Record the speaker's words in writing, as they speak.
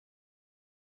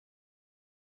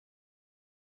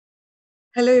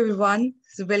Hello everyone,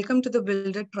 welcome to the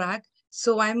Builder Track.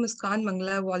 So I'm Muskan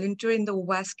Mangla, volunteer in the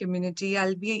OWASP community.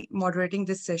 I'll be moderating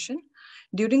this session.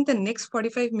 During the next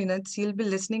 45 minutes, you'll be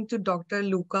listening to Dr.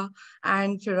 Luca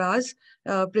and Feras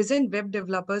present web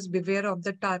developers beware of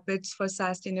the Tarpits for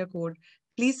SAST in your code.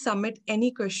 Please submit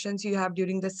any questions you have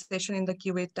during the session in the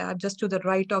QA tab, just to the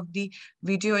right of the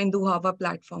video in the Uhava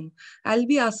platform. I'll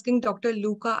be asking Dr.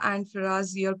 Luca and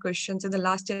Feras your questions in the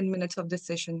last 10 minutes of this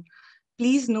session.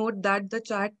 Please note that the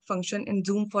chat function in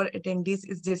Zoom for attendees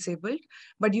is disabled,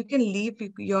 but you can leave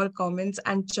your comments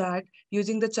and chat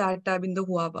using the chat tab in the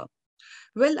Huava.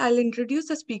 Well, I'll introduce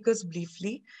the speakers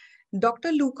briefly.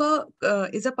 Dr. Luca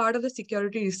is a part of the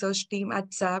security research team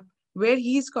at SAP, where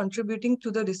he is contributing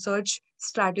to the research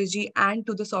strategy and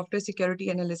to the software security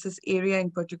analysis area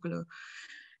in particular.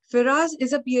 Feras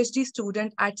is a PhD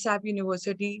student at SAP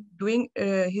University doing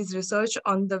his research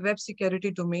on the web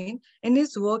security domain. In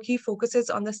his work, he focuses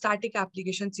on the static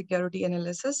application security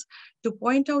analysis to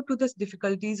point out to the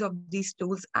difficulties of these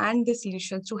tools and the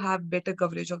solutions to have better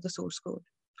coverage of the source code.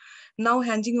 Now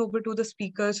handing over to the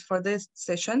speakers for this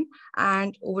session,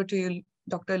 and over to you,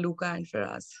 Dr. Luca and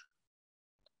Feras.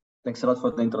 Thanks a lot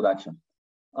for the introduction.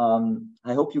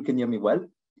 I hope you can hear me well.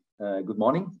 Good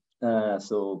morning.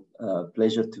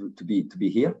 Pleasure to be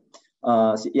here.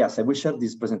 Yes, I will share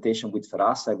this presentation with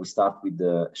Feras. I will start with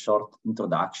the short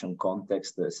introduction,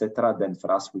 context, etc. Then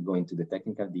Feras will go into the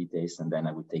technical details, and then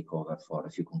I will take over for a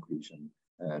few conclusion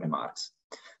remarks.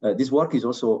 This work is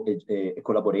also a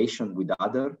collaboration with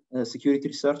other security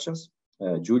researchers.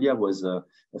 Julia was a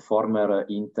former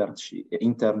intern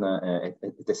at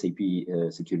SAP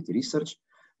Security Research.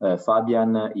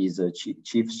 Fabian is a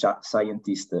chief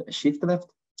scientist at Shift Left,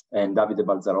 and Davide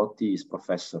Balzarotti is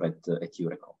professor at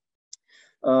Eurecom.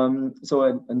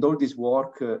 And all this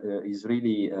work is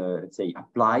really, let's say,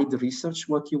 applied research,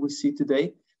 what you will see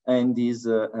today, and is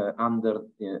under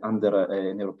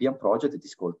an European project that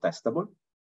is called Testable,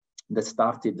 that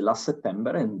started last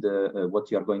September. And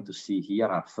what you are going to see here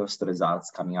are first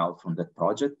results coming out from that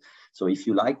project. So if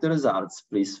you like the results,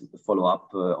 please follow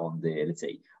up on the, let's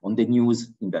say, on the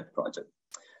news in that project.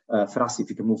 Feras, if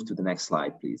you can move to the next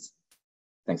slide, please.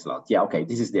 Thanks a lot. Yeah, okay,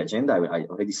 this is the agenda. I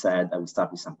already said I will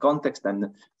start with some context,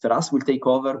 and Feras will take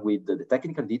over with the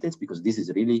technical details, because this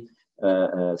is really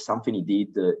something he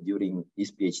did during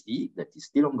his PhD that is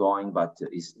still ongoing, but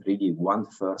is really one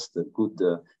first good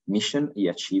mission he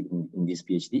achieved in this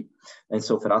PhD. And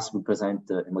so Feras will present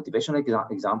a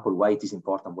motivational example, why it is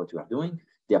important what you are doing,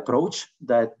 the approach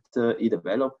that we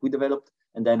developed,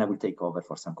 and then I will take over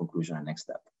for some conclusion and next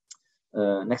step.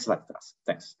 Next slide, Feras.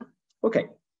 Thanks. Okay.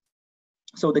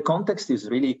 So the context is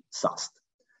really SAST,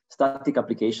 Static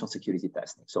Application Security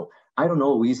Testing. So I don't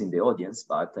know who is in the audience,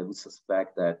 but I would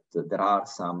suspect that there are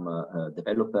some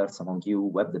developers among you,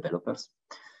 web developers.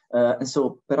 And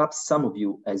so perhaps some of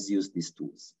you has used these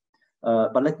tools.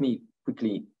 But let me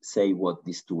quickly say what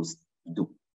these tools do.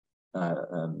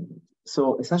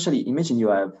 So essentially, imagine you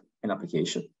have an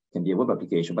application. It can be a web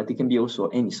application, but it can be also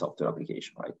any software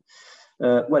application, right?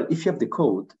 Well, if you have the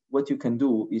code, what you can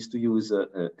do is to use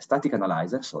a static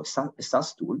analyzer, so a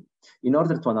SAST tool, in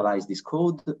order to analyze this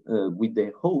code with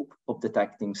the hope of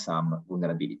detecting some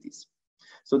vulnerabilities.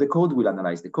 So the code will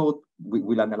analyze the code,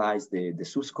 will analyze the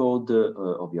source code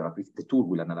of your application. The tool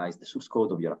will analyze the source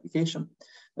code of your application,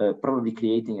 probably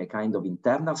creating a kind of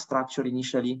internal structure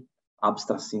initially,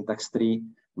 abstract syntax tree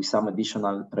with some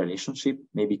additional relationship,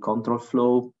 maybe control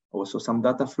flow, also some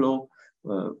data flow,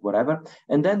 whatever.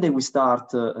 And then they will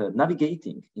start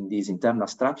navigating in this internal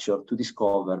structure to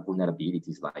discover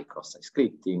vulnerabilities like cross-site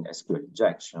scripting, SQL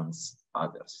injections,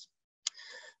 others.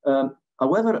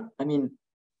 However, I mean,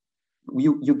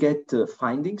 you get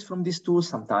findings from these tools.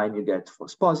 Sometimes you get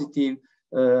false positive,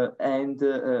 and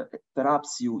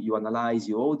perhaps you analyze,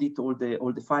 you audit all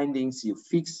the findings, you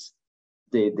fix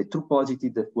the true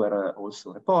positive that were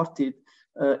also reported.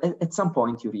 At some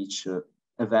point, you reach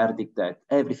a verdict that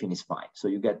everything is fine. So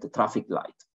you get the traffic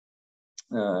light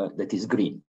that is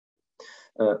green.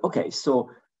 Okay, so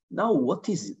now what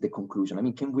is the conclusion? I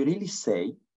mean, can we really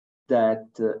say that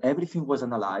everything was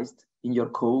analyzed in your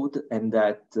code and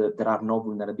that there are no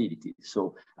vulnerabilities?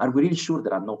 So are we really sure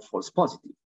there are no false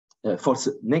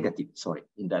negative, sorry,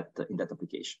 in that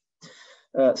application?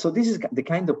 So this is the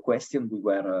kind of question we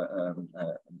were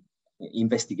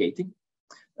investigating,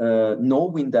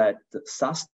 knowing that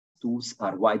SAST tools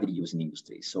are widely used in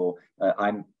industry. So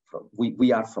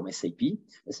we are from SAP.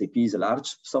 SAP is a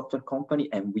large software company,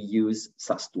 and we use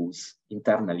SAST tools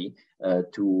internally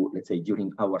to, let's say,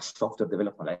 during our software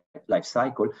development life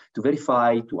cycle, to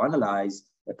verify, to analyze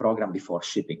a program before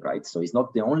shipping, right? So it's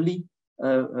not the only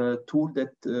tool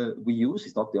that we use.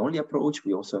 It's not the only approach.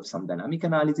 We also have some dynamic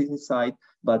analysis inside,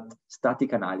 but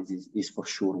static analysis is for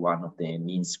sure one of the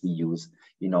means we use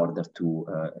in order to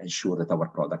ensure that our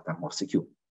products are more secure.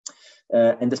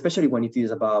 And especially when it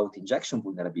is about injection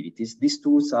vulnerabilities, these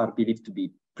tools are believed to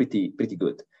be pretty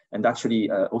good. And actually,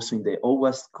 also in the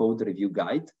OWASP code review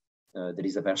guide, there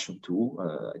is a version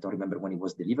 2. I don't remember when it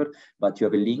was delivered, but you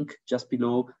have a link just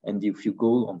below. And if you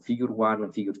go on figure 1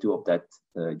 and figure 2 of that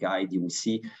guide, you will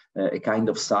see a kind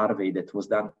of survey that was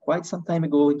done quite some time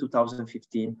ago in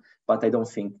 2015. But I don't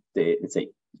think let's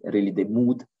say, really the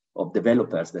mood of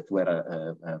developers that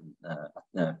were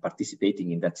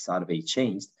participating in that survey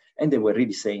changed. And they were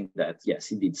really saying that,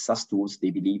 yes, indeed, SAST tools, they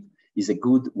believe, is a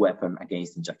good weapon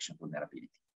against injection vulnerability.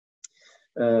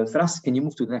 Feras, can you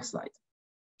move to the next slide?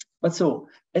 But so,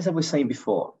 as I was saying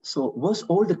before, so was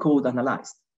all the code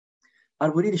analyzed?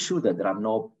 Are we really sure that there are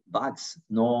no bugs,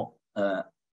 no,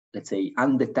 let's say,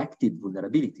 undetected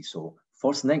vulnerabilities, so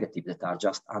false negatives that are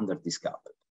just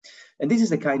under-discovered? And this is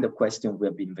the kind of question we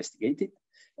have been investigating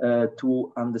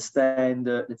to understand,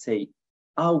 let's say,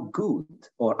 how good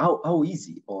or how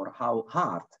easy or how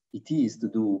hard it is to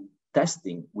do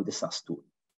testing with the SAST tool.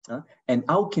 And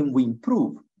how can we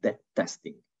improve that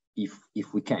testing if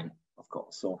we can, of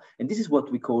course. So, and this is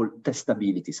what we call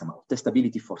testability somehow,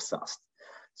 testability for SAST.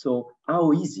 So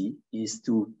how easy is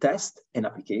to test an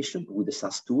application with the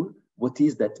SAST tool? What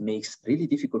is that makes really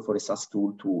difficult for a SAST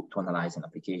tool to analyze an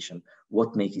application?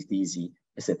 What makes it easy,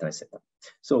 etc., etc.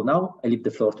 So now I leave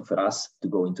the floor to Feras to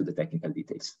go into the technical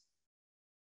details.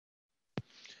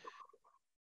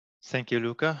 Thank you,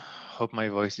 Luca. Hope my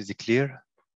voice is clear.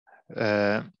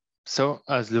 So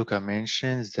as Luca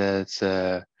mentions,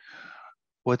 that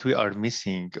what we are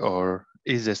missing, or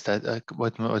is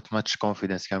what much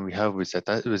confidence can we have with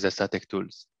the static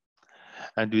tools?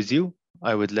 And with you,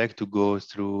 I would like to go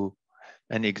through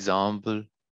an example.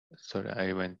 Sorry,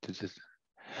 I went to this.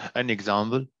 An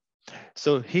example.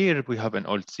 So here we have an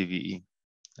old CVE.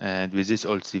 And with this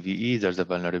old CVE, there's a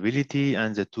vulnerability,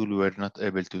 and the tool were not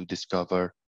able to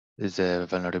discover the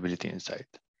vulnerability inside.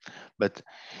 But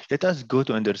let us go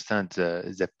to understand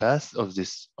the path of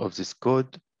this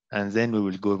code, and then we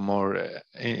will go more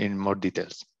in more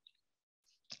details.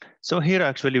 So here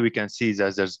actually we can see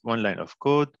that there's one line of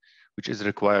code which is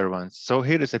require once. So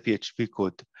here is a PHP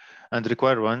code, and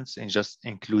require once in just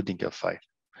including a file,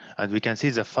 and we can see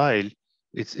the file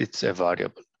it's a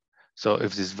variable. So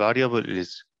if this variable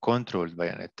is controlled by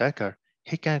an attacker,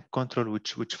 he can control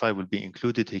which file will be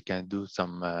included. He can do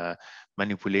some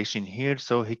manipulation here.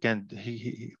 So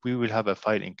we will have a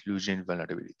file inclusion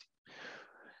vulnerability.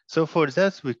 So for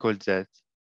that, we call that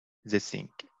the sink.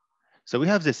 So we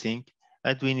have the sink,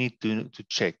 and we need to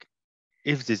check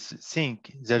if this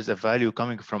sink, there's a value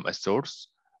coming from a source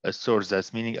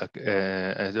that's meaning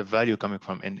a value coming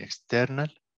from an external.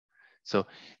 So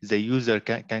the user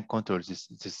can control this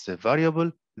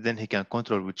variable, then he can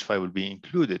control which file will be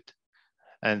included.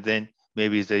 And then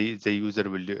maybe the user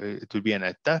will, it will be an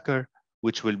attacker,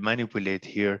 which will manipulate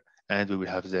here, and we will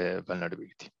have the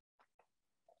vulnerability.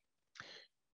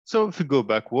 So if we go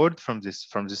backward from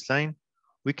this line,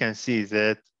 we can see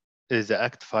that the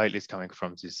act file is coming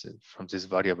from this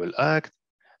variable act,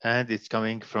 and it's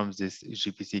coming from this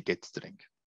GPC get string.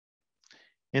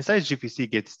 Inside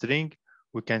GPC get string,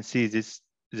 we can see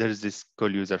there's this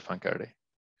call user func array.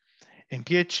 In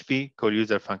PHP, call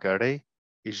user func array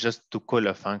is just to call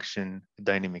a function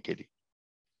dynamically.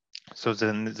 So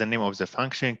the name of the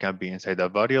function can be inside a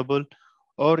variable,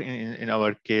 or in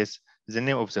our case, the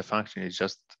name of the function is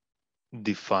just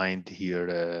defined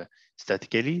here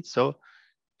statically. So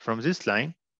from this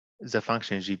line, the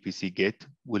function GPC get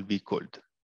will be called.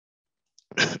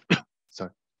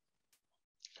 Sorry.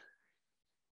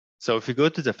 So if we go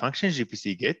to the function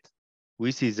GPC get,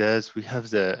 we see that we have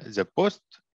the post,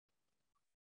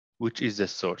 which is the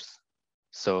source.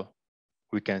 So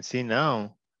we can see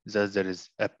now that there is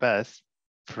a path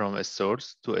from a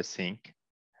source to a sink,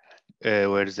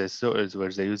 where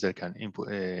the user can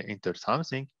enter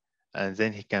something, and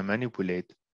then he can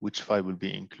manipulate which file will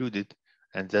be included,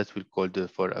 and that will call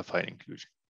for a file inclusion.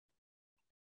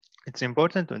 It's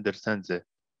important to understand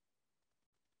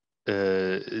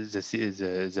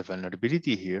the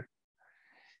vulnerability here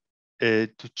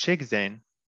to check then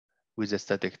with the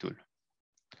static tool.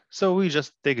 So we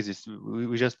just take this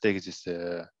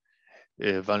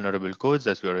vulnerable codes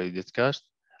that we already discussed,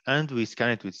 and we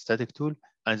scan it with static tool,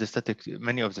 and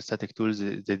many of the static tools,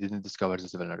 they didn't discover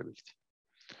this vulnerability.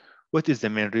 What is the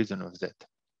main reason of that?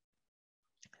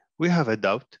 We have a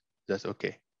doubt that,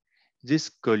 okay, this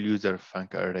call user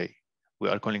func array, we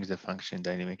are calling the function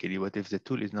dynamically. What if the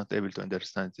tool is not able to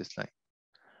understand this line?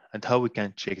 and how we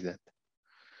can check that.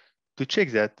 To check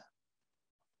that,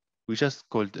 we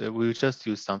just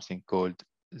use something called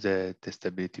the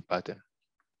testability pattern.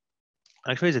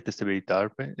 Actually, the testability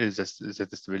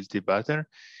pattern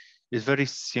is very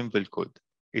simple code.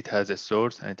 It has a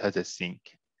source and it has a sink.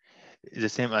 The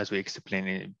same as we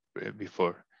explained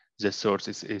before. The source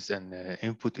is an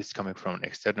input is coming from an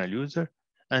external user,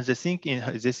 and the sink in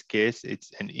this case,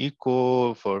 it's an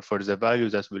echo for the value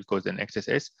that will cause an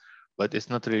XSS, but it's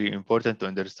not really important to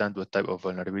understand what type of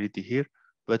vulnerability here,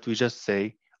 but we just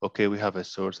say, okay, we have a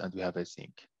source and we have a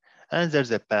sink. And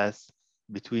there's a path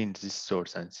between this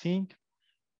source and sink.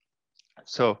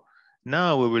 So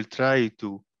now we will try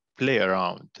to play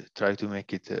around, try to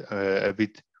make it a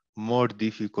bit more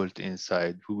difficult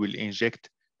inside. We will inject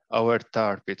our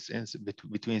targets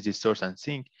between the source and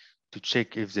sink to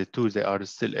check if the tools they are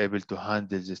still able to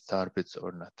handle these targets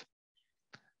or not.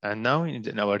 And now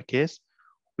in our case,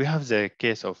 we have the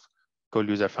case of call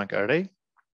user func array,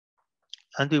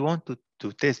 and we want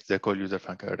to test the call user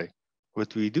func array.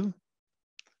 What we do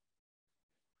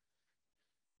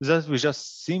is that we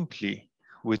just simply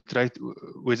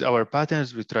with our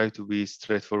patterns, we try to be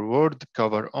straightforward,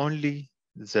 cover only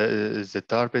the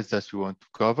targets that we want to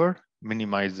cover,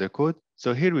 minimize the code.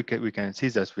 So here we can see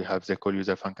that we have the call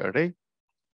user func array.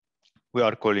 We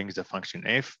are calling the function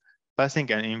f,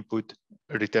 passing an input,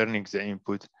 returning the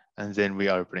input, and then we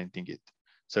are printing it.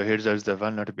 So here's the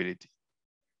vulnerability.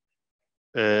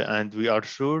 And we are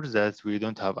sure that we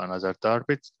don't have another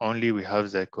target, only we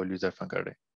have the call user func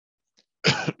array.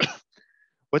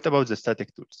 What about the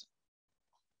static tools?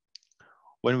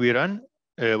 When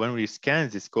we scan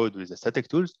this code with the static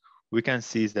tools, we can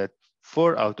see that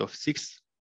 4 out of 6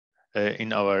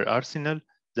 in our arsenal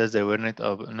that they were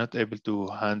not able to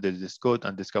handle this code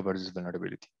and discover this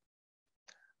vulnerability.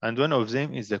 And one of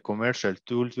them is the commercial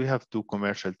tools. We have 2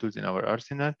 commercial tools in our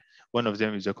arsenal. One of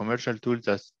them is a commercial tool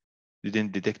that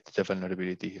didn't detect the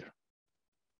vulnerability here.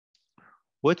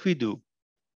 What we do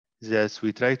is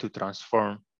we try to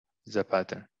transform the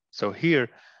pattern. So here,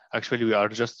 actually, we are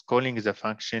just calling the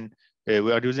function.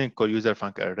 We are using call user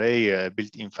func array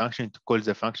built-in function to call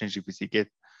the function gpc get,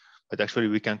 but actually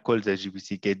we can call the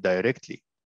gpc get directly.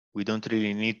 We don't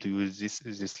really need to use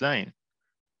this line.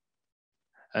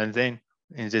 And then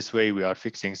in this way, we are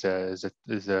fixing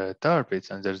the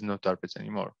targets, and there's no targets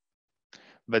anymore.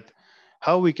 But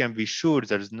how we can be sure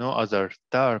there's no other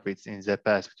targets in the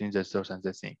path between the source and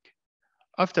the sink?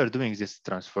 After doing this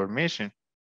transformation,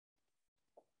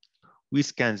 we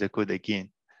scan the code again,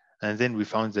 and then we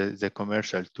found that the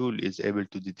commercial tool is able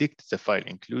to detect the file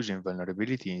inclusion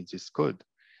vulnerability in this code.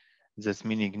 That's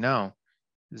meaning now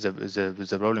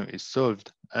the problem is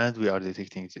solved, and we are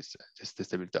detecting this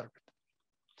testability target.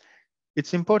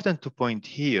 It's important to point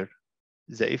here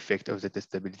the effect of the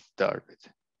testability target.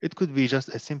 It could be just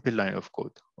a simple line of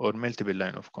code or multiple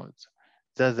line of codes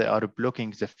that they are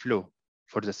blocking the flow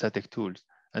for the static tools,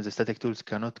 and the static tools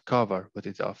cannot cover what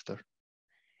is after.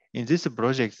 In this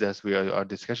project that we are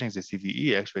discussing the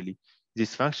CVE, actually,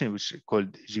 this function which is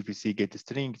called gpc get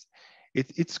strings,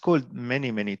 it's called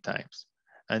many times.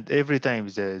 And every time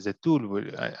the tool will,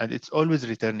 and it's always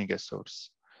returning a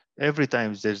source. Every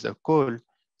time there's a call,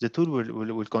 the tool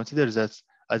will consider that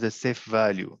as a safe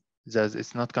value, that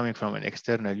it's not coming from an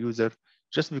external user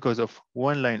just because of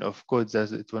one line of code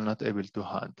that it will not able to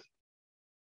handle.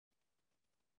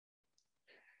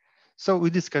 So we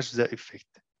discussed the effect.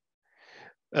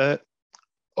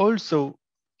 Also,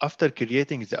 after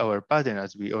creating our pattern,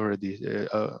 as we already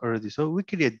saw, we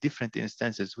create different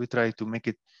instances. We try to make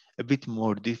it a bit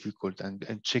more difficult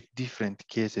and check different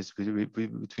cases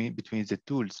between the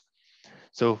tools.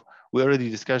 So we already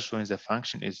discussed when the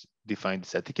function is defined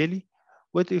statically.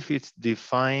 What if it's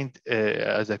defined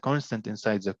as a constant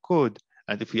inside the code?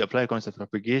 And if we apply constant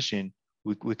propagation,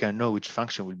 we can know which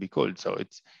function will be called. So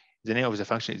it's the name of the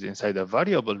function is inside a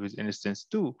variable with instance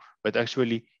 2, but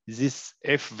actually this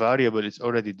f variable is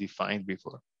already defined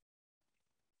before.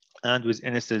 And with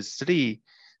instance 3,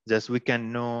 thus we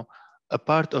can know a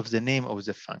part of the name of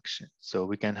the function. So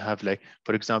we can have, like,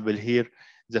 for example, here,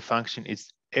 the function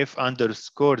is f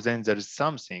underscore, then there's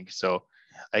something. So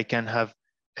I can have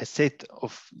a set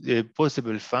of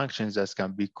possible functions that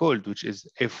can be called, which is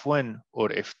f1 or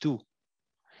f2.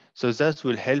 So that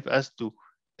will help us to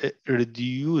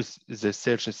reduce the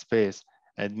search space,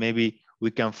 and maybe we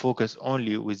can focus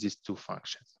only with these 2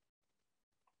 functions.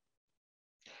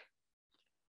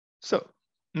 So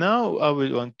now I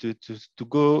will want to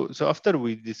go. So after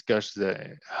we discuss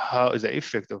the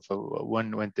effect of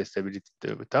one testability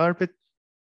target,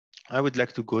 I would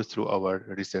like to go through our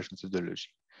research methodology.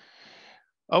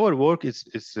 Our work is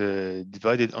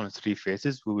divided on 3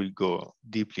 phases. We will go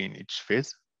deeply in each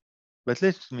phase. But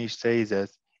let me say that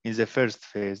in the first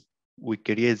phase, we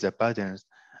create the patterns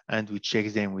and we check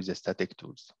them with the static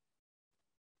tools.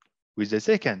 With the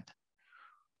second,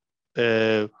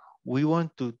 we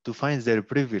want to find their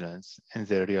prevalence in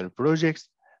the real projects.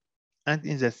 And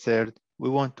in the third, we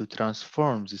want to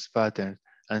transform this pattern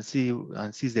and see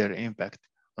their impact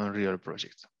on real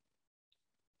projects.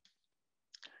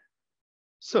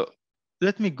 So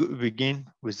let me begin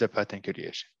with the pattern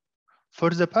creation.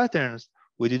 For the patterns,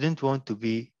 we didn't want to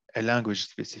be a language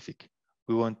specific.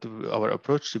 We want our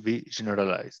approach to be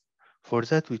generalized. For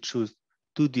that, we choose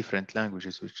 2 different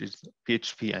languages, which is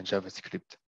PHP and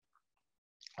JavaScript.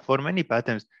 For many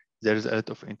patterns, there is a lot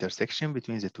of intersection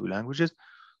between the 2 languages,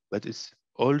 but it's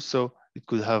also, it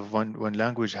could have one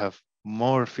language have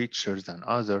more features than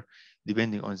other,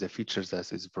 depending on the features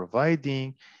that is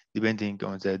providing, depending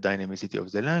on the dynamicity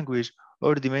of the language,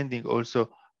 or depending also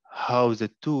how the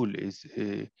tool is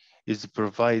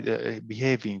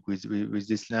behaving with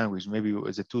this language. Maybe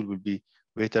the tool will be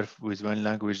better with one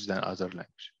language than other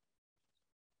language.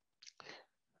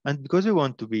 And because we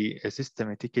want to be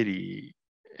systematically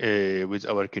with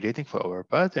our creating for our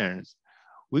patterns,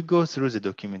 we go through the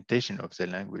documentation of the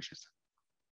languages.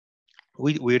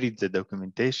 We read the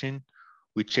documentation,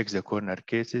 we check the corner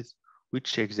cases, we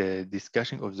check the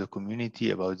discussion of the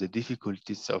community about the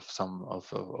difficulties of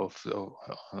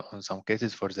on some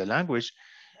cases for the language,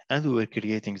 and we were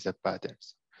creating the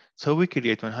patterns. So we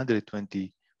create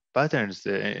 120 patterns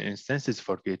instances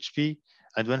for PHP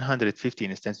and 150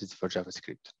 instances for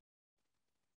JavaScript.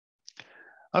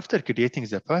 After creating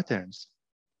the patterns,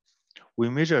 we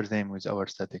measure them with our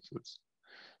static tools.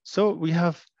 So we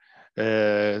have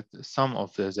some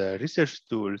of the research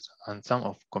tools and some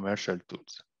of commercial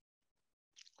tools.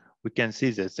 We can see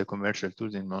that the commercial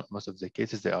tools in most of the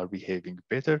cases, they are behaving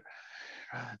better.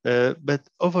 But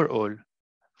overall,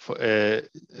 for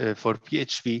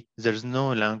PHP, there's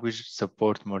no language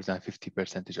support more than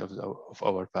 50% of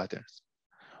our patterns,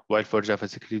 while for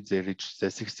JavaScript, they reach the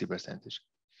 60%.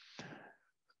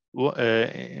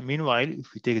 Meanwhile,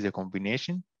 if we take the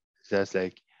combination, that's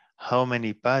like how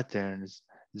many patterns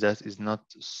that is not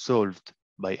solved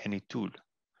by any tool.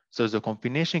 So the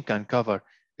combination can cover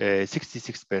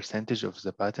 66% of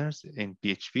the patterns in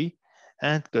PHP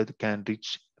and can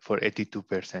reach for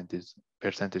 82%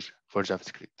 for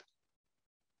JavaScript.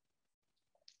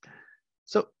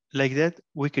 So like that,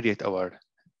 we create our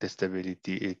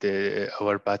testability,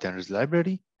 our patterns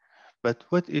library. But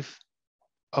what if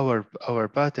our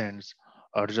patterns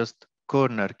are just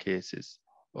corner cases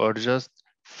or just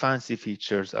fancy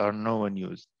features are no one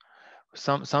used?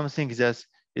 Something that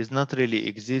is not really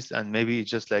exist, and maybe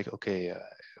it's just like, okay,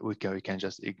 we can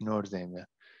just ignore them.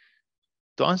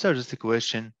 To answer this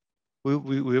question,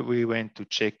 we went to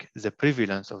check the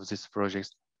prevalence of these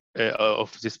projects,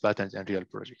 of these patterns in real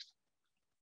projects.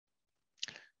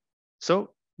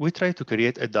 So we try to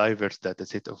create a diverse data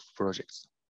set of projects.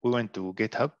 We went to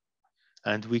GitHub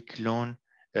and we clone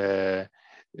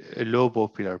low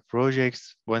popular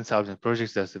projects, 1,000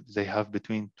 projects that they have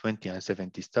between 20 and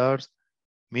 70 stars,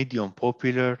 medium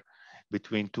popular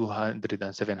between 200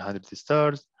 and 700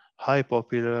 stars, high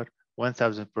popular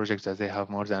 1,000 projects that they have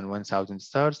more than 1,000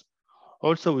 stars.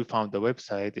 Also, we found a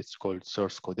website, it's called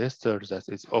Source Codester, that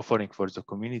is offering for the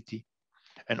community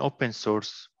an open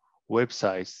source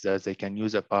websites that they can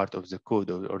use a part of the code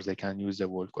or they can use the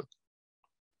whole code.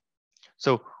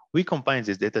 So we combine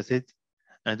this data set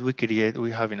and we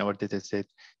have in our data set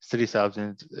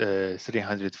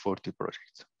 3,340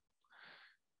 projects.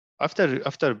 After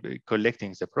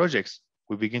collecting the projects,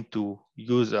 we begin to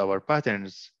use our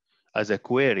patterns as a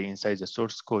query inside the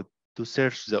source code to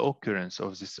search the occurrence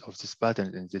of this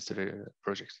pattern in these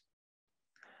projects.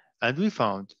 And we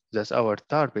found that our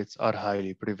Tarpits are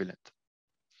highly prevalent.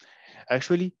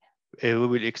 Actually, we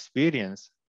will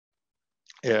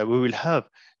have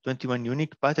 21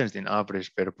 unique patterns in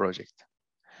average per project.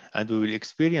 And we will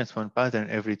experience one pattern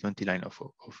every 20 lines of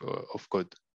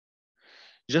code.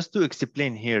 Just to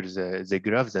explain here the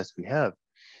graph that we have.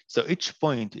 So each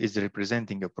point is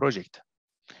representing a project.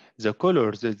 The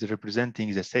colors is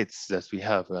representing the sets that we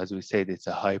have. As we said, it's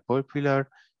a high popular,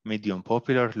 medium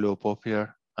popular, low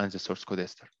popular, and the source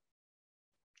codester.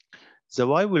 The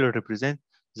Y will represent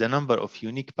the number of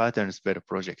unique patterns per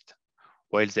project,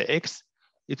 while the X,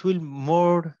 it will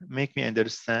more make me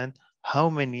understand how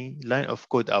many lines of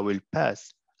code I will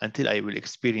pass until I will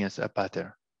experience a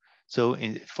pattern. So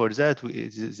for that,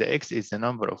 the X is the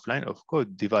number of lines of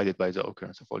code divided by the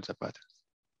occurrence of all the patterns.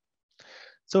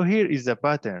 So here is the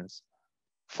patterns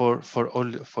for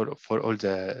all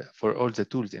the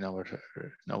tools in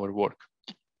our work.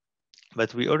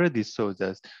 But we already saw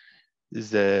that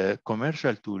the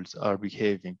commercial tools are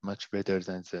behaving much better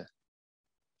than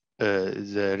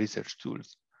the research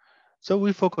tools. So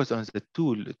we focus on the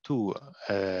two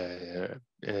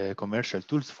commercial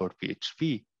tools for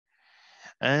PHP,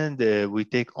 and we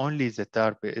take only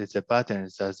the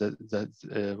patterns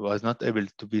that was not able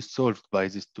to be solved by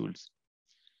these tools.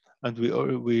 And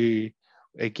we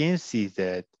again see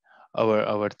that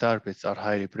our Tarpits are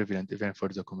highly prevalent even for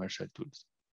the commercial tools.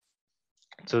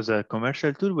 So the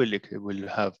commercial tool will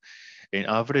have in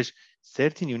average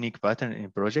 13 unique patterns in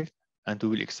project, and we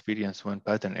will experience one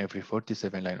pattern every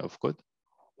 47 lines of code.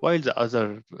 While the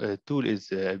other tool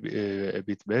is a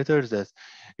bit better, that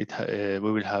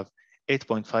we will have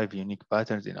 8.5 unique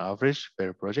patterns in average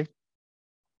per project,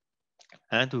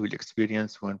 and we will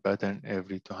experience one pattern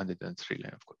every 203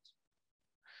 lines of code.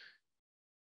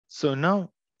 So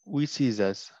now we see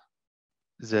that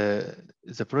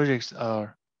the projects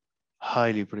are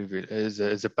highly prevalent,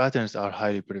 the patterns are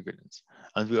highly prevalent,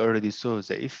 and we already saw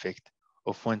the effect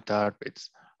of one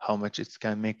Tarpits, how much it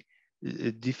can make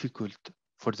it difficult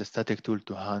for the static tool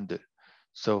to handle.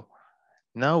 So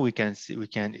now we can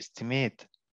estimate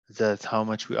that how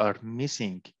much we are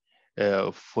missing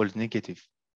false negative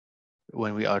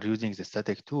when we are using the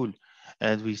static tool,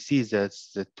 and we see that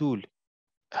the tool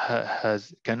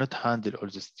cannot handle all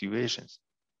the situations.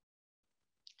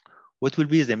 What will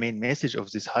be the main message of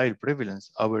this high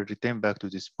prevalence? I will return back to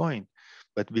this point.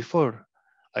 But before,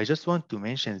 I just want to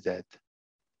mention that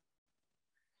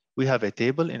we have a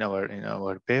table in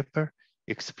our paper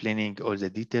explaining all the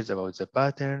details about the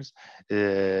patterns,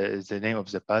 the name of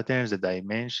the patterns, the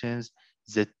dimensions,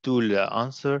 the tool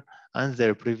answer, and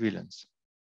their prevalence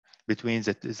between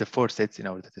the four sets in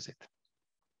our dataset.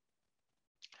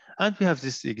 And we have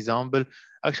this example.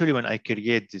 Actually, when I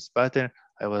create this pattern,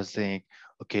 I was saying,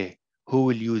 okay, who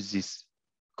will use this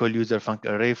call user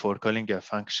function array for calling a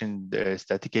function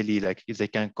statically, like if they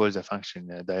can call the function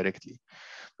directly.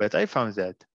 But I found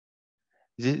that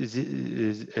this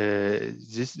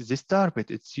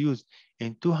Tarpit, it's used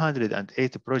in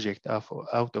 208 projects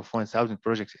out of 1,000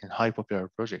 projects in high popular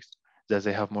projects that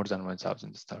they have more than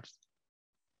 1,000 stars.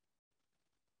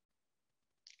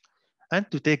 And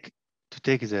to take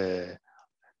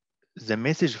the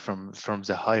message from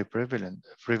the high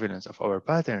prevalence of our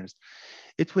patterns,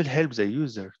 it will help the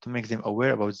user to make them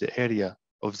aware about the area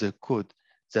of the code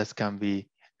that can be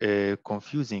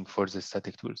confusing for the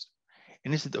static tools.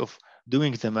 Instead of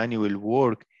doing the manual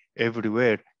work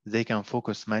everywhere, they can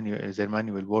focus their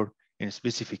manual work in a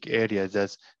specific area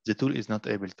that the tool is not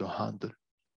able to handle.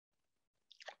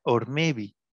 Or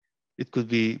maybe it could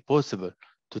be possible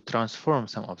to transform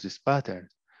some of these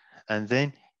patterns, and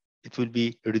then it will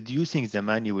be reducing the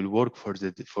manual work for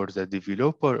the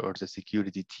developer or the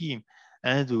security team,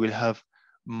 and we will have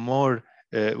more,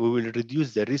 we will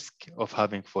reduce the risk of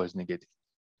having false negative.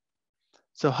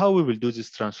 So how we will do this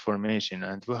transformation,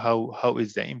 and how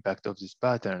is the impact of these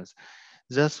patterns?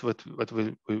 That's what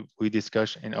we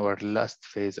discussed in our last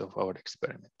phase of our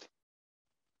experiment.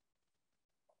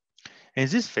 In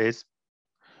this phase,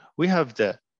 we have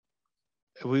the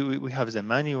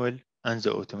manual and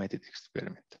the automated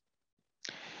experiment.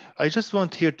 I just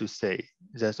want here to say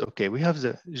that, okay, we have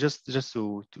just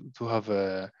to have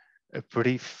a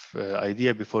brief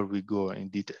idea before we go in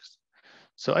details.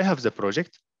 So I have the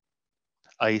project.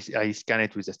 I scan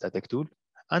it with a static tool,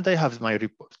 and I have my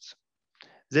reports.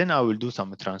 Then I will do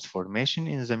some transformation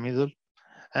in the middle,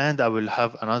 and I will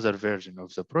have another version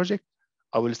of the project.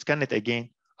 I will scan it again.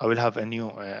 I will have a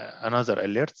new another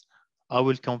alert. I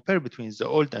will compare between the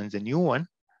old and the new one,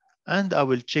 and I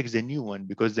will check the new one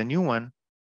because the new one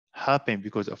happened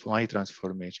because of my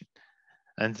transformation.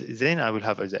 And then I will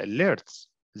have as alerts.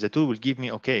 The tool will give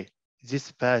me, okay,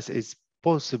 this path is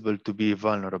possible to be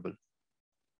vulnerable.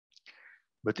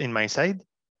 But in my side,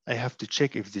 I have to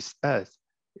check if this path,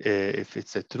 if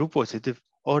it's a true positive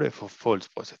or if a false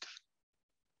positive.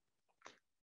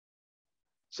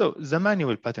 So the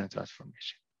manual pattern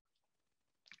transformation.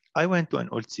 I went to an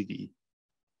old CVE.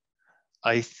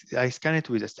 I scan it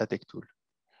with a static tool.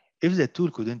 If the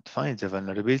tool couldn't find the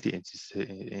vulnerability in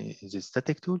this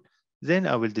static tool, then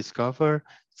I will discover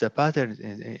the pattern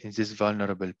in this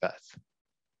vulnerable path.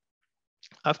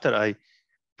 After I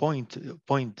point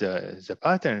the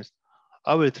patterns,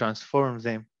 I will transform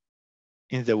them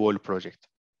in the whole project.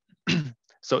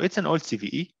 So it's an old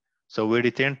CVE. So we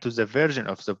return to the version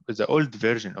of the old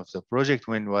version of the project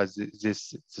when was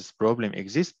this problem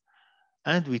exists,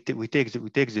 and we take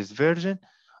this version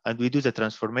and we do the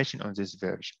transformation on this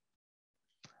version.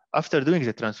 After doing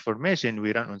the transformation,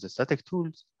 we run on the static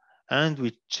tools and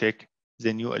we check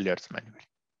the new alerts manually.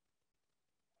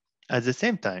 At the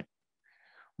same time,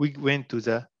 we went to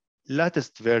the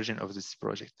latest version of this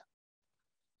project.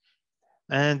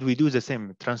 And we do the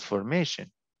same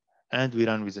transformation and we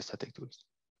run with the static tools.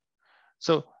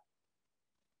 So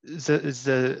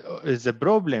the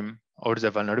problem or the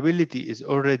vulnerability is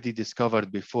already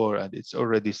discovered before and it's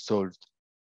already solved.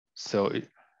 So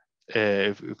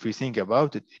if we think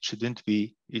about it, it shouldn't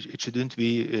be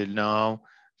now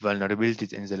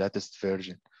vulnerabilities in the latest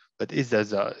version. But is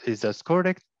that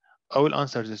correct? I will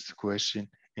answer this question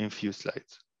in a few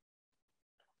slides.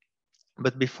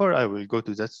 But before I will go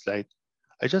to that slide,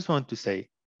 I just want to say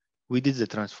we did the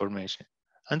transformation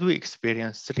and we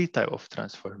experienced 3 types of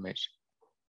transformation.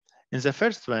 In the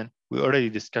first one, we already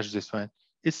discussed this one,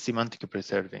 it's semantic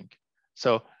preserving.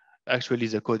 So actually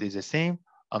the code is the same.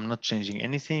 I'm not changing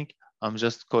anything. I'm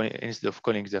just calling, instead of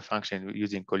calling the function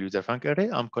using call user func array,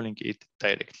 I'm calling it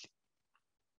directly.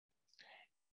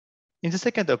 In the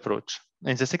second approach,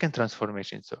 in the second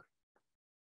transformation, sorry,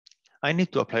 I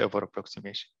need to apply over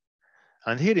approximation.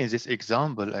 And here in this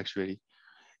example, actually,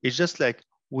 it's just like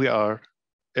we are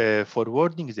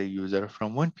forwarding the user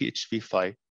from one PHP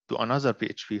file to another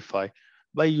PHP file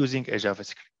by using a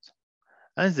JavaScript.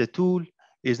 And the tool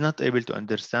is not able to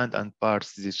understand and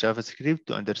parse this JavaScript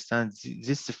to understand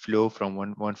this flow from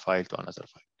one file to another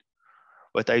file.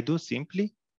 What I do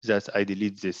simply is that I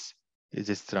delete this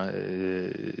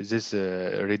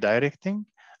redirecting,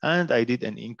 and I did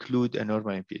an include a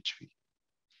normal in PHP.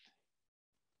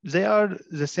 They are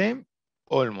the same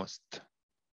almost,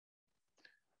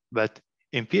 but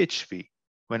in PHP,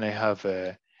 when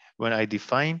I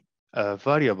define a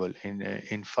variable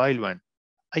in file 1,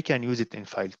 I can use it in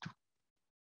file 2.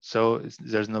 So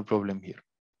there's no problem here.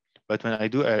 But when I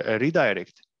do a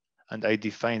redirect and I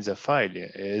define the file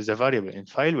as a variable in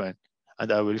file 1,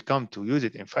 and I will come to use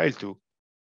it in file 2,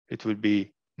 it will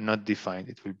be not defined.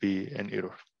 It will be an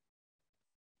error.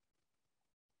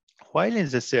 While in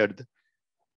the third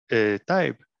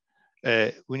type,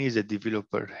 we need the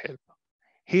developer help.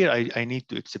 Here, I need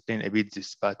to explain a bit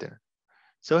this pattern.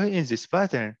 So in this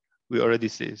pattern, we already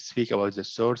speak about the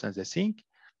source and the sink,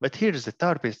 but here's the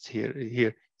Tarpits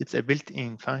here. It's a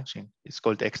built-in function. It's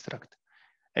called extract.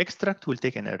 Extract will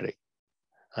take an array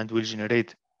and will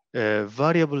generate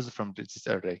variables from this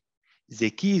array.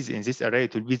 The keys in this array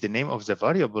will be the name of the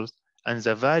variables, and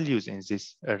the values in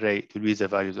this array will be the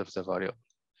values of the variable.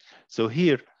 So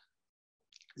here,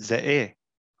 the A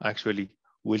actually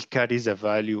will carry the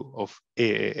value of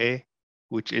AAA,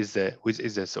 which is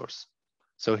the source.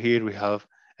 So here we have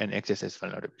an XSS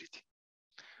vulnerability.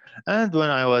 And when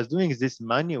I was doing this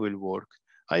manual work,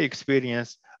 I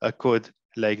experienced a code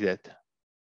like that.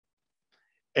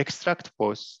 Extract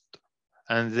post,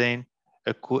 and then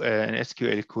an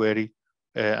SQL query,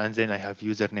 and then I have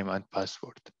username and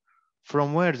password.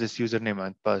 From where this username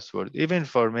and password, even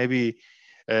for maybe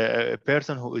a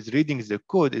person who is reading the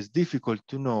code, is difficult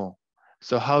to know.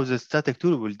 So how the static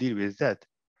tool will deal with that?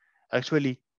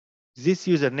 Actually, this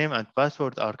username and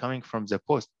password are coming from the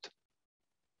post.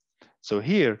 So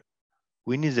here,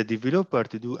 we need the developer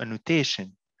to do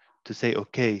annotation to say,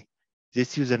 okay,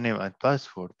 this username and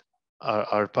password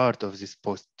are part of this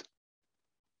post.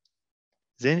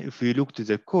 Then if we look to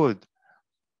the code,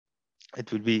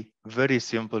 it will be very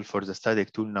simple for the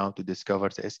static tool now to discover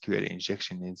the SQL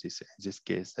injection in this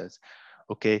case. That's,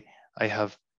 okay, I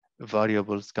have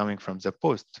variables coming from the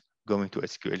post going to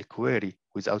SQL query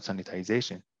without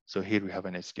sanitization. So here we have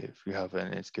an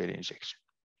SQL injection.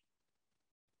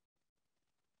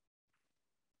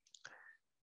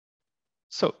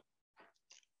 So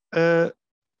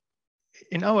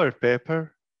in our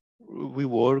paper, we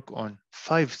work on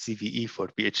 5 CVE for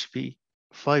PHP,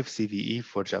 5 CVE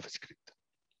for JavaScript.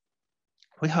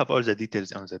 We have all the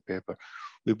details on the paper.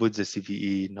 We put the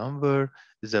CVE number,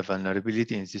 the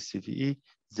vulnerability in this CVE,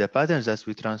 the patterns that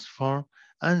we transform,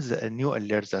 and the new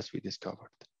alerts that we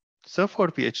discovered. So for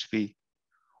PHP,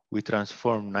 we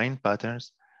transform 9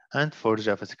 patterns, and for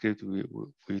JavaScript,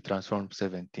 we transform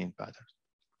 17 patterns.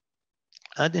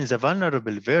 And in the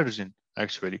vulnerable version,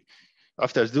 actually,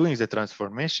 after doing the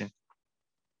transformation,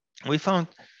 we found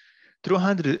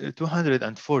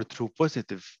 204 true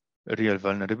positive real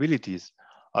vulnerabilities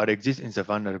exist in the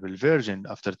vulnerable version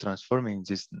after transforming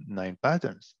these 9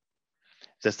 patterns.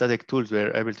 The static tools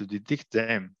were able to detect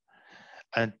them,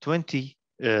 and 20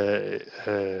 in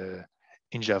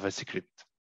JavaScript.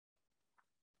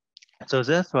 So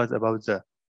that was about the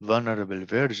vulnerable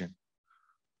version.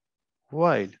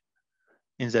 While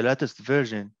in the latest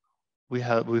version,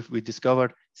 we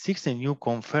discovered 60 new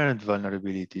confirmed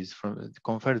vulnerabilities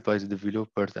confirmed by the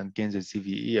developers and gain the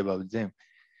CVE about them.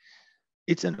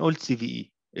 It's an old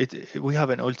CVE. We have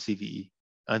an old CVE,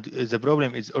 and the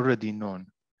problem is already known.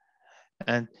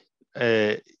 And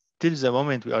till the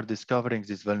moment we are discovering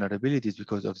these vulnerabilities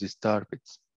because of these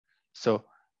Tarpits. So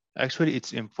actually,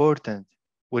 it's important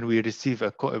when we receive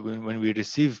a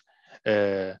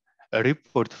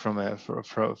report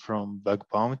from bug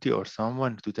bounty or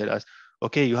someone to tell us,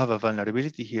 okay, you have a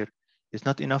vulnerability here. It's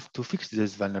not enough to fix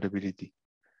this vulnerability.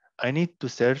 I need to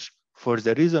search for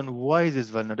the reason why this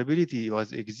vulnerability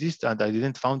exists and I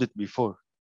didn't found it before.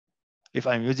 If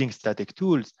I'm using static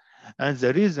tools, and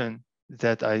the reason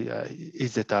that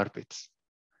is the Tarpits.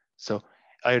 So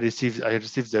I receive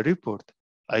the report.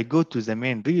 I go to the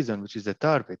main reason, which is the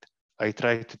Tarpit. I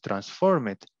try to transform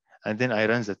it, and then I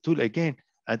run the tool again,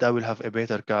 and I will have a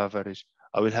better coverage.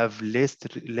 I will have less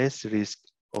risk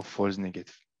of false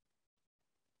negative.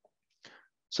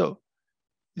 So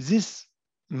this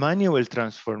manual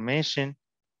transformation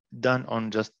done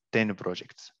on just 10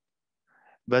 projects.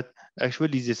 But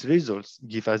actually these results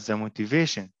give us the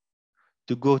motivation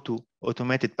to go to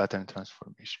automated pattern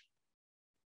transformation.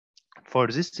 For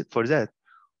that,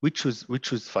 we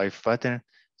choose 5 patterns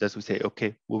that we say,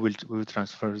 okay, we will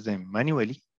transfer them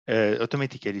manually,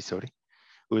 automatically, sorry.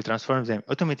 We will transform them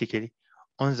automatically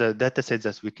on the data set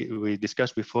that we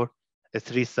discussed before,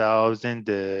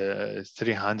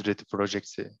 3,300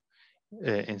 projects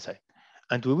inside.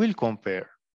 And we will compare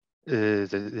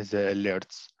the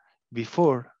alerts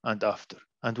before and after,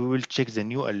 and we will check the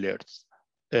new alerts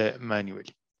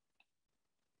manually.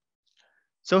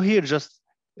 So here just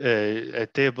a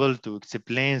table to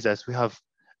explain that we have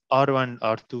R1,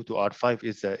 R2 to R5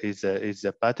 is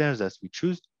the patterns that we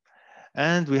choose,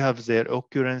 and we have their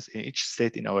occurrence in each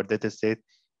set in our data set,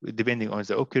 depending on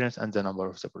the occurrence and the number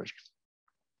of the projects.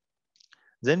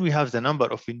 Then we have the number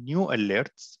of new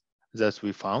alerts that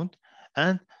we found,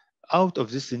 and out of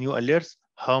this new alerts,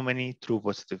 how many true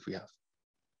positive we have.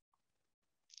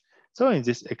 So in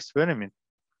this experiment,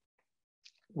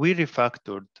 we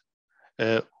refactored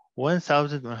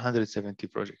 1,170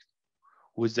 projects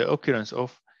with the occurrence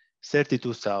of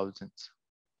 32,000.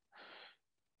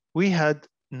 We had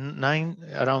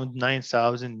around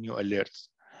 9,000 new alerts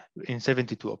in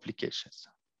 72 applications.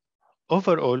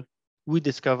 Overall, we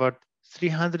discovered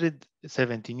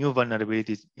 370 new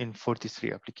vulnerabilities in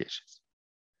 43 applications.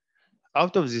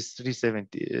 Out of these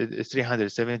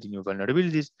 370 new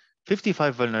vulnerabilities,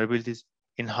 55 vulnerabilities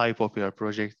in high popular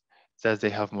projects that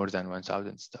they have more than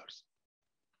 1,000 stars.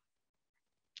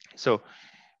 So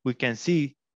we can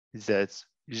see that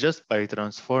just by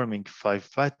transforming 5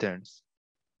 patterns,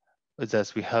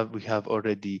 that we have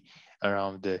already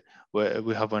around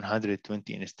we have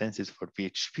 120 instances for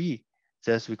PHP,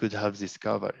 that we could have this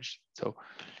coverage. So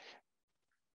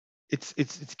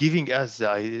it's giving us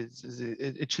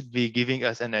it should be giving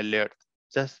us an alert.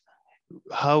 That's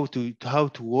how to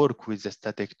work with the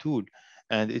static tool,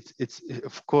 and it's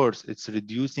of course it's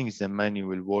reducing the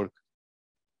manual work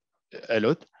a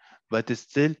lot, but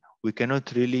still we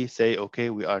cannot really say,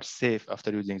 okay, we are safe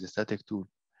after using the static tool.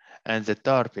 And the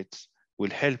Tarpits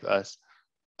will help us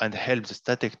and help the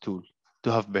static tool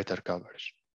to have better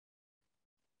coverage.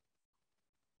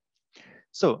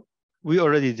 So we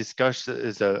already discussed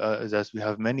that we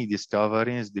have many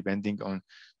discoveries depending on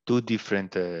 2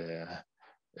 different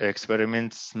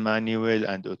experiments, manual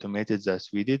and automated, that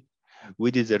we did.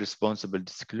 We did the responsible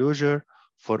disclosure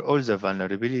for all the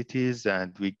vulnerabilities,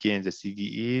 and we gained the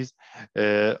CVEs,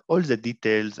 all the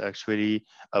details actually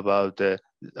about the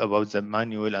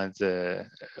manual and the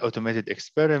automated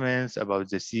experiments, about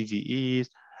the CVEs,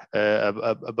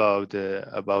 about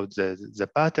the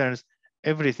patterns.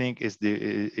 Everything is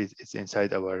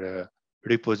inside our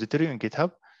repository on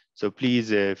GitHub. So please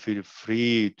feel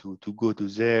free to go to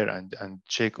there and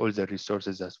check all the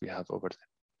resources that we have over there.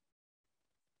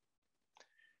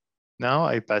 Now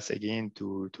I pass again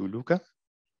to Luca.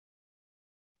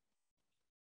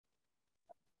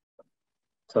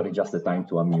 Sorry, just the time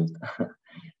to unmute.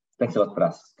 Thanks a lot,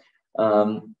 Feras.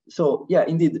 So yeah,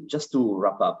 indeed, just to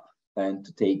wrap up and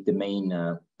to take the main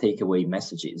takeaway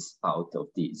messages out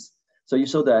of this. So you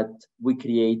saw that we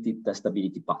created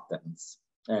testability patterns,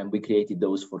 and we created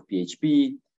those for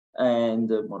PHP and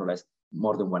more or less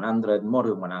more than 100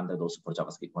 also for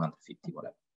JavaScript, 150,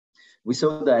 whatever. We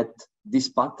saw that these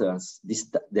patterns,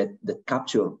 that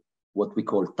capture what we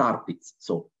call Tarpits,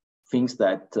 so things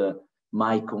that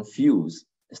might confuse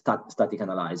static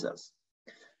analyzers.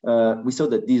 We saw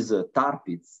that these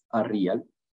Tarpits are real,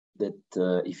 that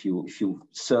if you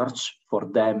search for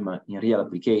them in real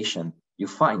application, you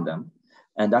find them.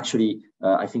 And actually,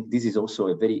 I think this is also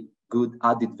a very good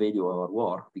added value of our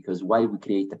work, because while we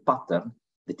create a pattern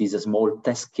that is a small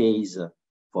test case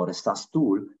for a SAST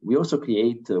tool, we also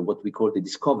create what we call the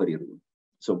discovery rule.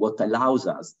 So what allows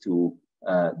us to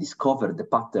discover the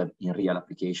pattern in real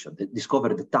application, discover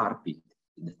the Tarpit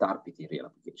in real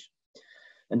application.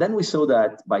 And then we saw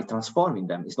that by transforming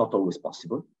them, it's not always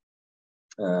possible.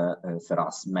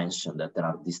 Feras mentioned that there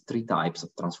are these 3 types of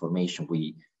transformation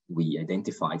we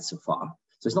identified so far.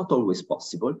 So it's not always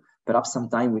possible. Perhaps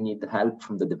sometimes we need help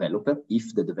from the developer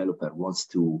if the developer wants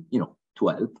to, to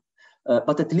help.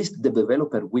 But at least the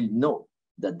developer will know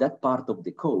that that part of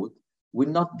the code will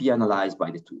not be analyzed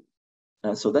by the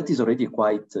tool. So that is already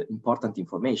quite important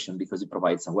information, because it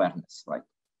provides awareness, right?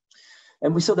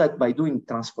 And we saw that by doing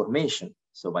transformation,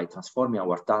 so by transforming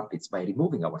our Tarpits, by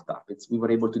removing our Tarpits, we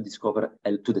were able to discover,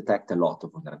 to detect a lot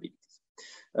of vulnerabilities.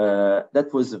 That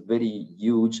was a very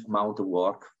huge amount of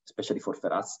work, especially for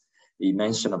Feras. He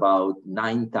mentioned about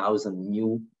 9,000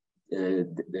 new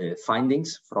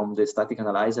findings from the static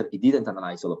analyzer. He didn't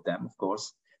analyze all of them, of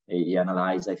course. He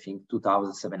analyzed, I think,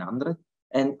 2,700.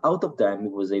 And out of them, he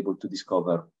was able to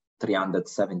discover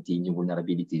 370 new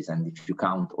vulnerabilities. And if you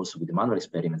count also with the manual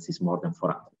experiments, it's more than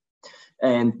 400.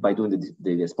 And by doing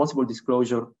the responsible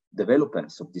disclosure,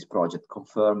 developers of this project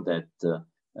confirmed that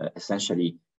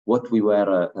essentially what we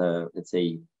were, let's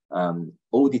say,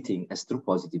 auditing as true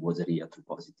positive was a real true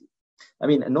positive. I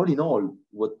mean, and all in all,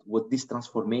 what this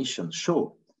transformation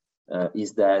showed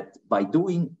is that by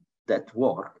doing that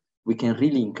work, we can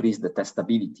really increase the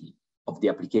testability of the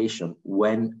application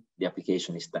when the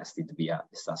application is tested via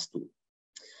a SAST tool.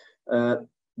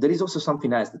 There is also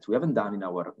something else that we haven't done in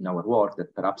our work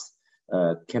that perhaps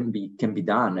can be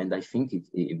done, and I think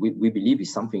we believe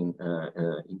is something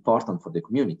important for the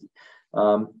community.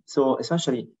 So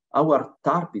essentially, our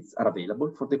Tarpits are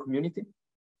available for the community,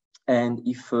 and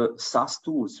if SAST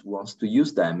tools wants to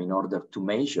use them in order to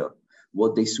measure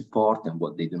what they support and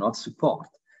what they do not support,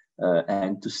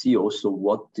 and to see also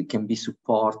what can be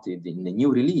supported in the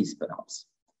new release, perhaps,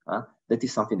 that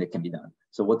is something that can be done.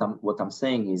 So what I'm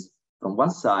saying is, from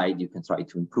one side, you can try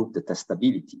to improve the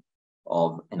testability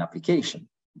of an application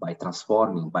by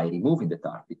transforming, by removing the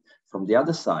Tarpit. From the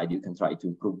other side, you can try to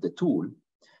improve the tool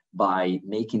by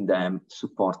making them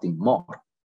supporting more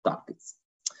Tarpits.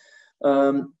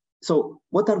 So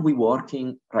what are we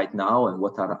working right now, and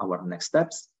what are our next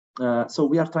steps? So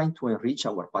we are trying to enrich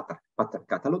our pattern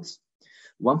catalogs.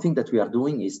 One thing that we are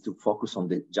doing is to focus on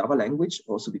the Java language,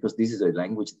 also because this is a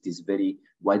language that is very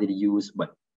widely used,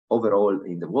 well, overall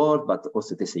in the world, but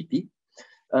also at SAP.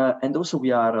 And also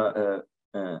we are,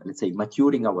 let's say,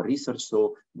 maturing our research,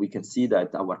 so we can see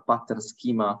that our pattern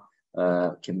schema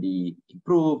can be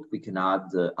improved. We can add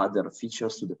other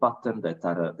features to the pattern that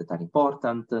are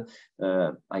important.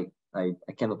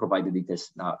 I cannot provide the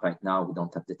details right now. We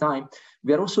don't have the time.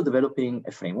 We are also developing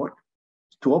a framework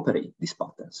to operate this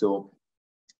pattern. So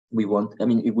we want, I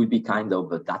mean, it will be kind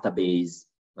of a database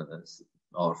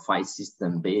or file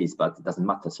system based, but it doesn't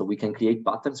matter. So we can create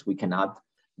patterns. We can add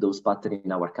those patterns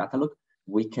in our catalog.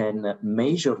 We can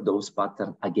measure those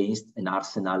patterns against an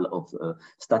arsenal of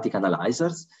static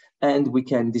analyzers, and we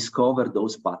can discover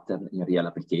those patterns in real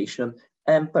application.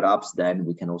 And perhaps then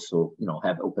we can also,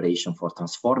 have operation for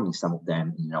transforming some of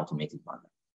them in an automated manner.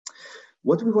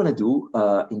 What we want to do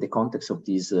in the context of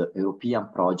this European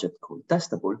project called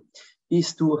Testable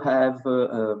is to have,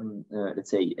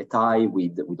 let's say, a tie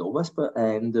with OWASP,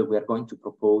 and we are going to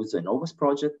propose an OWASP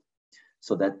project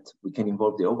so that we can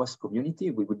involve the OWASP community.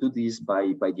 We will do this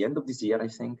by the end of this year, I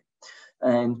think.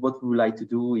 And what we would like to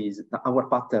do is our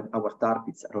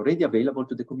Tarpits are already available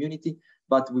to the community,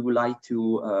 but we would like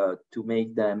to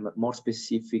make them more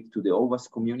specific to the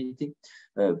OWASP community,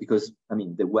 because I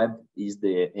mean the web is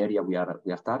the area we are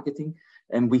targeting,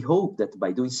 and we hope that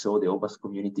by doing so, the OWASP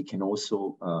community can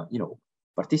also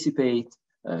participate,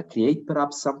 create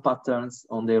perhaps some patterns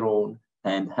on their own,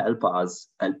 and help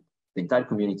the entire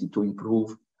community to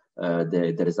improve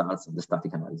the results of the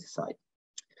static analysis side.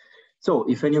 So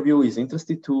if any of you is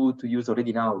interested to use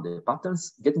already now the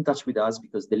patterns, get in touch with us,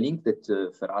 because the link that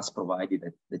Feras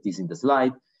provided that is in the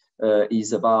slide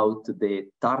is about the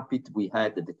Tarpit we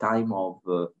had at the time of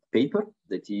paper,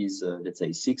 that is, let's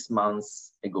say 6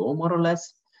 months ago, more or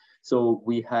less. So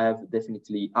we have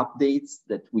definitely updates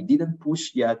that we didn't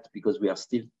push yet because we are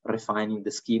still refining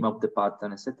the schema of the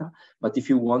pattern, etc. But if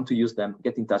you want to use them,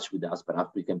 get in touch with us.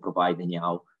 Perhaps we can provide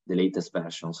anyhow the latest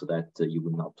version so that you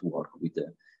will not work with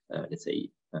the let's say,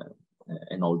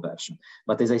 an old version.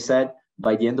 But as I said,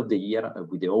 by the end of the year,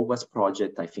 with the OWASP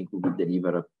project, I think we will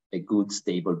deliver a good,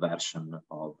 stable version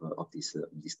of these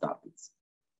Tarpits.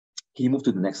 Can you move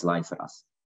to the next slide for us?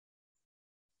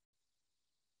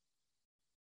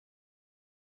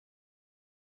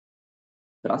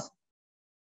 For us?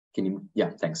 Can you?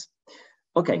 Yeah, thanks.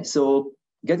 Okay, so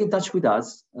get in touch with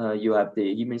us. You have the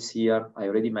emails here. I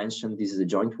already mentioned this is a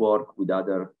joint work with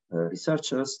other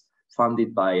researchers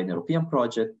funded by an European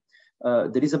project.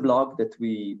 There is a blog that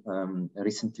we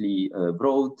recently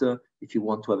wrote. If you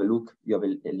want to have a look, you have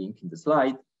a link in the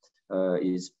slide.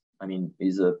 Is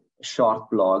a short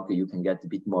blog. You can get a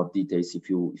bit more details if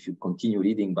you continue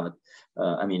reading. But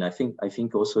I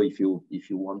think also if you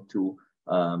want to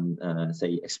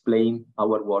say explain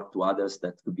our work to others,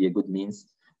 that could be a good means.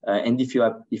 And if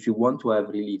you want to have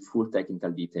really full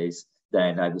technical details,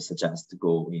 then I would suggest to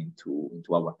go into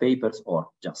our papers or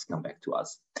just come back to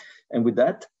us. And with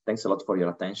that, thanks a lot for your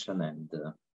attention, and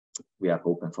we are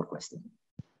open for questions.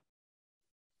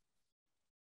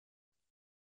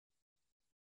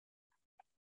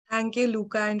 Thank you,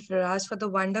 Luca and Feras, for the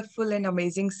wonderful and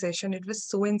amazing session. It was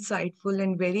so insightful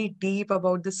and very deep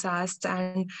about the SAST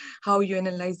and how you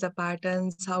analyze the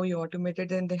patterns, how you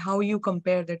automated, and how you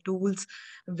compare the tools.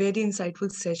 Very insightful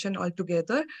session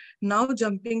altogether. Now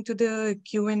jumping to the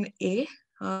Q&A,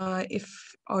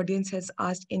 if audience has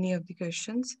asked any of the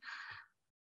questions.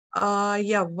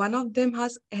 Yeah, one of them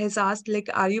has asked, like,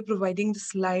 are you providing the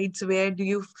slides? Where do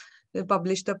you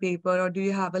publish the paper, or do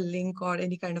you have a link or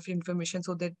any kind of information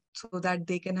so that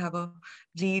they can have a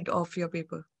read of your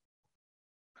paper?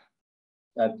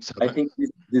 I think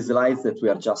the slides that we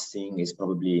are just seeing is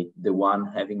probably the one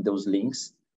having those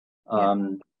links.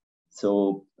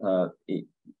 So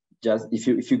just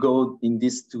if you go in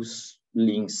these two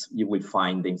links, you will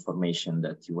find the information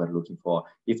that you were looking for.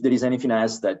 If there is anything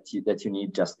else that you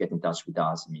need, just get in touch with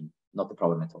us. Not a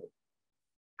problem at all.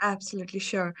 Absolutely,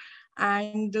 sure.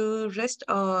 And the rest,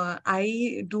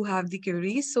 I do have the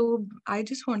query. So I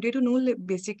just wanted to know, like,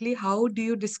 basically, how do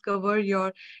you discover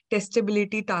your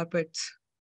testability targets?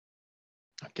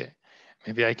 Okay,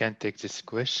 maybe I can take this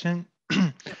question.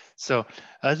 So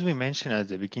as we mentioned at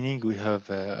the beginning, we have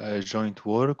a joint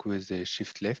work with the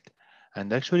Shift Left,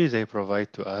 and actually they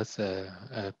provide to us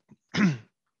a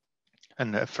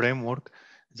framework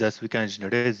that we can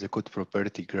generate the code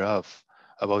property graph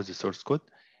about the source code.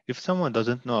 If someone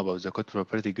doesn't know about the code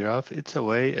property graph, it's a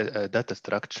way, a data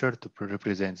structure to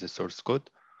represent the source code.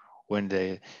 When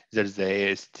there's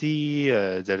the AST,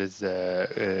 there is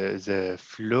the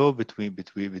flow between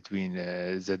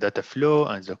the data flow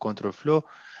and the control flow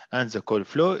and the call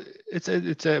flow. It's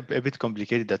a bit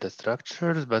complicated data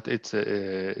structures, but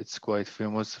it's quite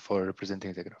famous for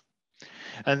representing the graph.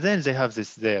 And then they have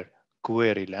their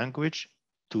query language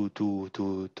to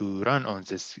run on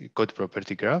this code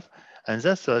property graph, and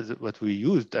that's what we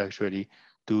used actually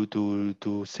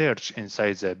to search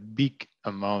inside the big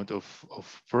amount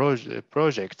of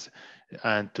projects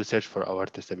and to search for our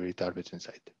testability targets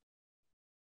inside.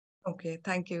 Okay,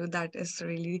 thank you. That is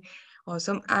really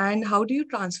awesome. And how do you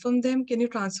transform them? Can you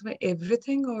transfer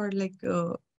everything, or like,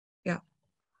 yeah?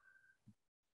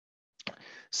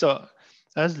 So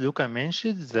as Luca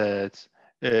mentioned, that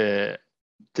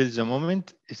till the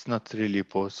moment it's not really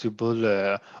possible,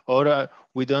 or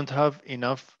we don't have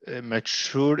enough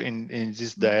mature in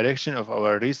this direction of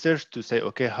our research to say,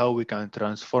 okay, how we can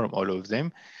transform all of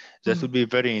them. That would be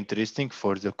very interesting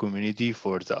for the community,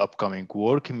 for the upcoming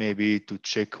work, maybe to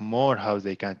check more how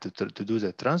they can to do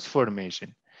the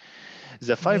transformation.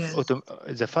 The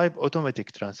five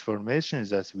automatic transformations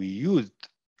that we use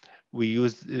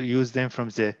them from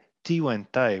the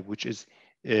T1 type, which is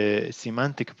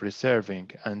semantic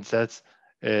preserving, and that's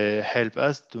help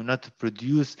us to not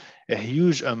produce a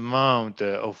huge amount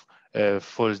of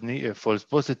false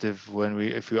positive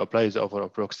if we apply the over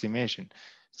approximation.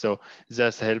 So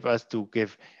that's help us to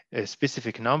give a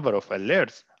specific number of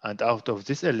alerts, and out of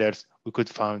these alerts, we could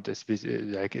find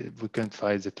we can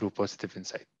find the true positive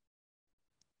inside.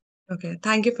 Okay,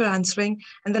 thank you for answering.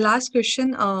 And the last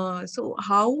question, so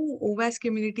how OWASP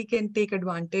community can take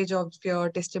advantage of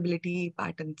your testability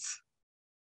patterns?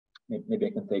 Maybe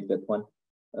I can take that one.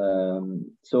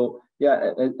 So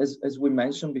yeah, as we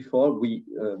mentioned before,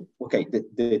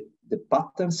 the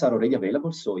patterns are already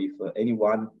available. So if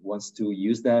anyone wants to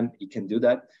use them, he can do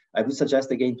that. I would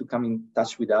suggest again to come in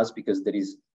touch with us, because there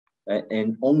is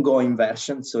an ongoing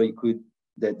version. So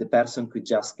the person could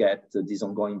just get this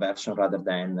ongoing version rather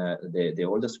than the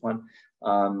oldest one,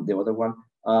 the other one.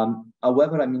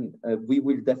 However, we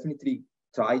will definitely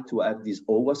try to have this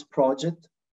OWASP project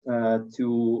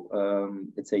to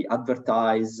let's say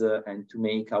advertise and to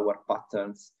make our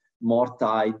patterns more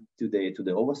tied to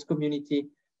the OWASP community.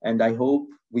 And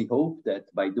we hope that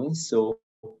by doing so,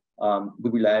 we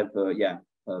will have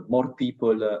more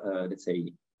people, let's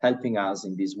say, helping us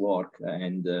in this work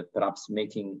and perhaps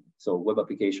making web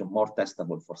application more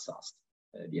testable for SAST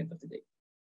at the end of the day.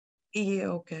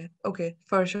 Yeah, okay,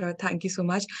 for sure. Thank you so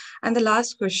much. And the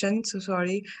last question, so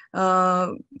sorry,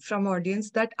 from audience,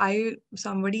 that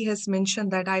somebody has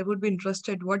mentioned that I would be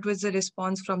interested, what was the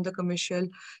response from the commercial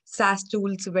SaaS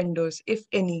tools vendors, if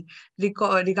any,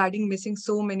 regarding missing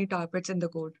so many Tarpits in the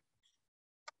code?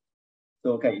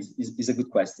 So, okay, it's a good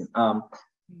question.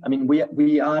 I mean,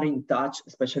 we are in touch,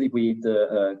 especially with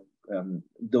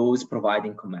those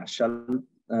providing commercial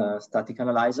static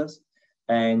analyzers.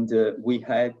 And we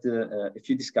had a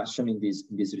few discussions in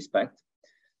this respect.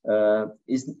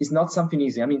 It's not something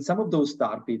easy. I mean, some of those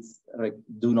Tarpits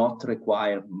do not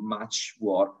require much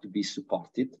work to be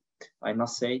supported, I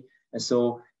must say. And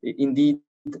so, indeed,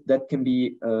 that can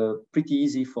be pretty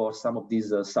easy for some of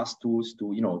these SaaS tools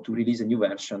to release a new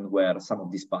version where some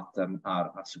of these patterns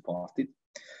are supported.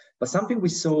 But something we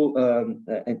saw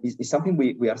is something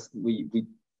we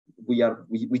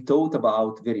thought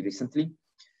about very recently,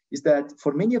 is that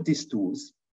for many of these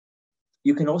tools,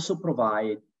 you can also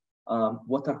provide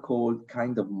what are called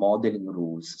kind of modeling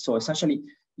rules. So essentially,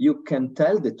 you can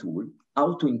tell the tool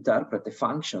how to interpret a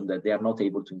function that they are not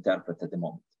able to interpret at the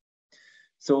moment.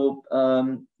 So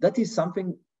that is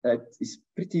something that is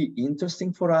pretty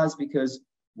interesting for us, because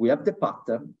we have the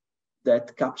pattern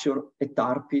that capture a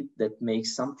Tarpit that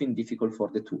makes something difficult for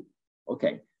the tool.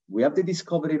 Okay, we have the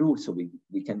discovery rule, so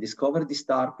we can discover this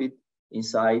Tarpit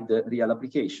inside the real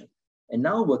application. And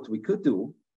now what we could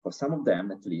do, for some of them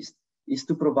at least, is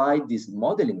to provide this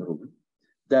modeling rule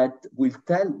that will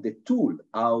tell the tool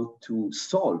how to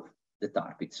solve the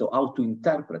Tarpit, so how to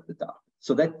interpret the Tarpit.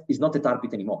 So that is not a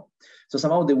Tarpit anymore. So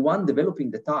somehow the one developing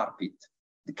the Tarpit,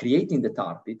 creating the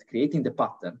Tarpit, creating the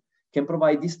pattern, can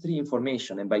provide these three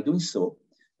information. And by doing so,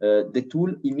 the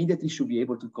tool immediately should be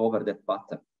able to cover that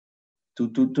pattern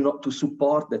to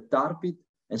support the Tarpit,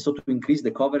 and so to increase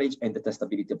the coverage and the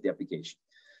testability of the application.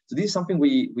 So this is something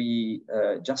we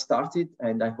just started,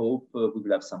 and I hope we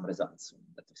will have some results in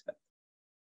that respect.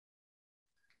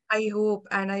 I hope,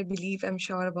 and I believe, I'm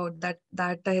sure about that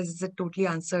has totally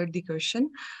answered the question.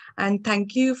 And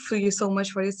thank you so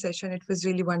much for this session. It was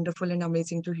really wonderful and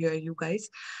amazing to hear you guys.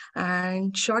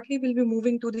 And shortly we'll be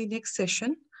moving to the next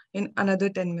session in another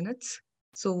 10 minutes.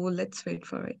 So let's wait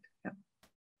for it. Yeah.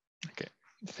 Okay.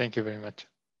 Thank you very much.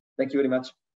 Thank you very much.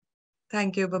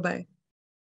 Thank you. Bye-bye.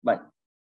 Bye.